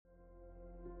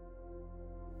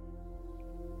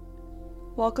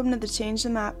Welcome to the Change the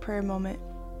Map prayer moment.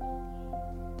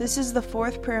 This is the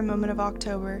fourth prayer moment of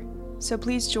October, so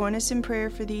please join us in prayer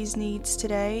for these needs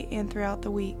today and throughout the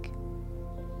week.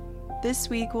 This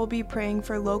week we'll be praying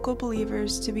for local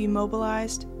believers to be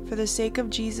mobilized for the sake of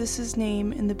Jesus'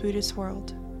 name in the Buddhist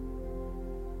world.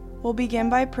 We'll begin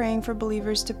by praying for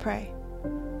believers to pray.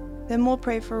 Then we'll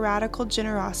pray for radical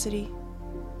generosity,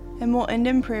 and we'll end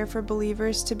in prayer for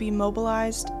believers to be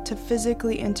mobilized to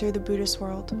physically enter the Buddhist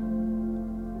world.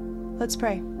 Let's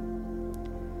pray.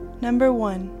 Number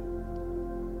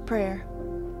 1, prayer.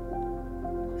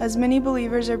 As many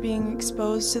believers are being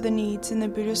exposed to the needs in the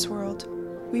Buddhist world,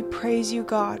 we praise you,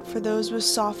 God, for those with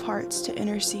soft hearts to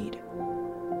intercede.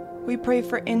 We pray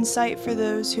for insight for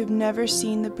those who've never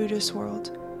seen the Buddhist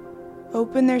world.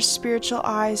 Open their spiritual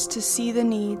eyes to see the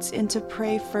needs and to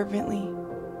pray fervently.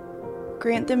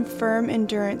 Grant them firm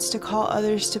endurance to call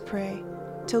others to pray,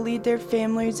 to lead their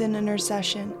families in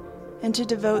intercession, and to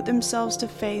devote themselves to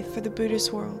faith for the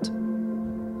Buddhist world.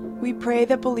 We pray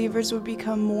that believers would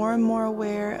become more and more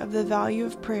aware of the value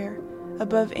of prayer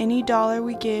above any dollar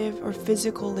we give or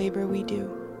physical labor we do.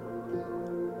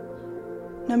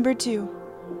 Number 2,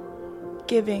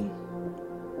 giving.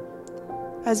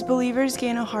 As believers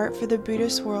gain a heart for the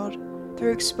Buddhist world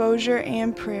through exposure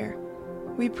and prayer,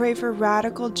 we pray for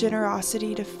radical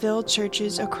generosity to fill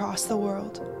churches across the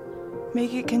world.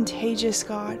 Make it contagious,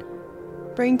 God.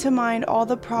 Bring to mind all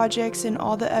the projects and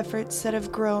all the efforts that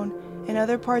have grown in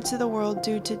other parts of the world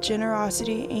due to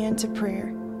generosity and to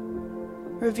prayer.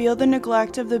 Reveal the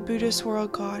neglect of the Buddhist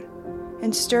world, God,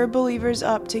 and stir believers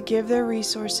up to give their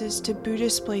resources to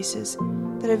Buddhist places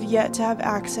that have yet to have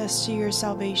access to your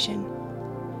salvation.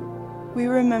 We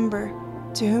remember,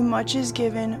 to whom much is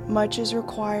given, much is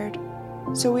required.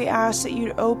 So we ask that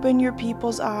you'd open your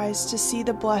people's eyes to see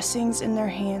the blessings in their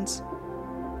hands.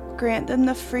 Grant them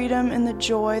the freedom and the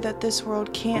joy that this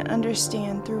world can't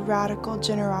understand through radical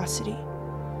generosity.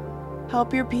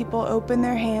 Help your people open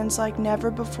their hands like never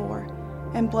before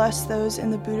and bless those in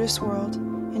the Buddhist world,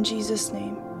 in Jesus'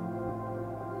 name.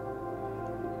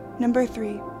 Number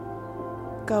 3,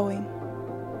 going.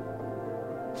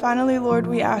 Finally, Lord,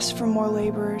 we ask for more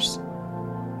laborers.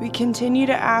 We continue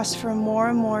to ask for more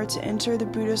and more to enter the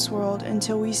Buddhist world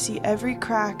until we see every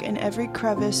crack and every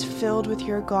crevice filled with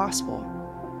your gospel.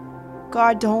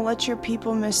 God, don't let your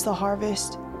people miss the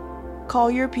harvest.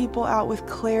 Call your people out with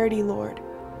clarity, Lord.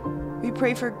 We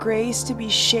pray for grace to be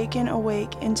shaken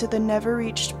awake into the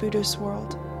never-reached Buddhist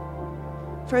world.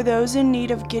 For those in need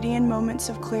of Gideon moments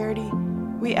of clarity,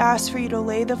 we ask for you to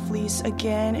lay the fleece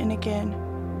again and again.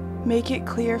 Make it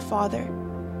clear, Father.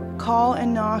 Call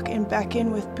and knock and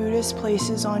beckon with Buddhist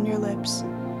places on your lips.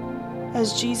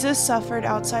 As Jesus suffered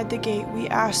outside the gate, we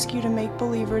ask you to make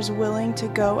believers willing to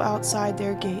go outside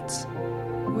their gates.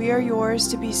 We are yours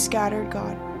to be scattered,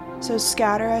 God, so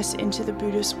scatter us into the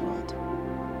Buddhist world.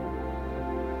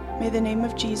 May the name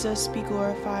of Jesus be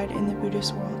glorified in the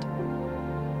Buddhist world.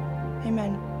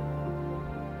 Amen.